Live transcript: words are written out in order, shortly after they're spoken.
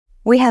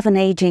We have an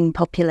aging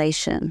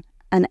population,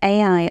 and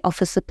AI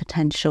offers the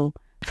potential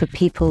for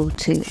people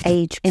to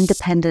age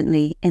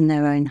independently in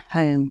their own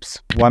homes.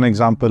 One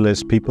example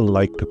is people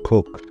like to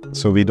cook,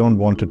 so we don't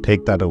want to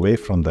take that away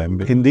from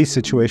them. In these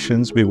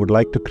situations, we would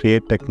like to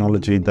create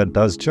technology that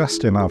does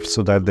just enough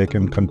so that they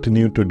can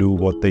continue to do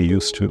what they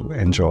used to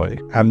enjoy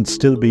and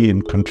still be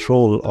in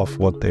control of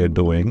what they're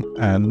doing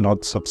and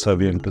not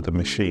subservient to the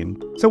machine.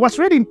 So what's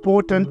really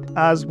important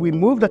as we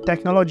move the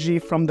technology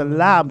from the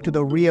lab to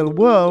the real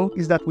world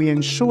is that we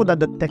ensure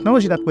that the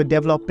technology that we're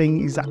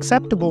developing is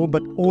acceptable,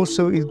 but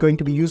also is going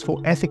to be used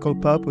for ethical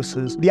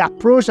purposes. The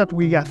approach that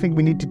I think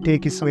we need to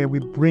take is where we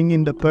bring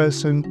in the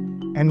person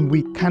and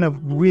we kind of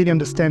really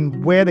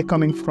understand where they're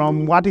coming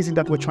from, what is it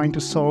that we're trying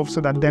to solve,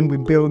 so that then we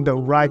build the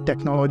right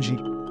technology.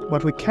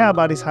 What we care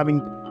about is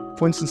having,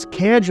 for instance,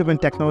 care-driven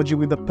technology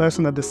with the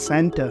person at the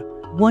center.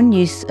 One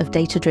use of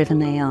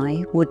data-driven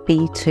AI would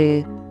be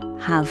to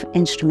have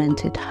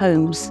instrumented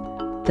homes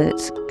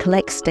that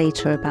collects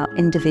data about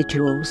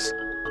individuals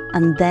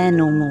and their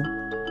normal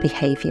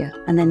behavior.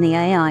 And then the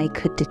AI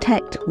could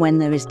detect when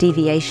there is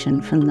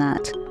deviation from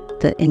that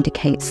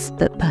indicates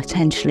that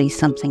potentially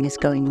something is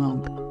going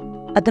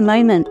wrong. At the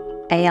moment,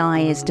 AI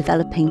is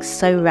developing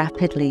so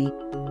rapidly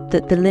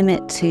that the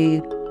limit to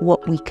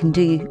what we can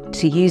do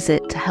to use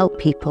it to help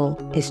people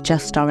is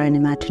just our own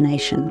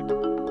imagination.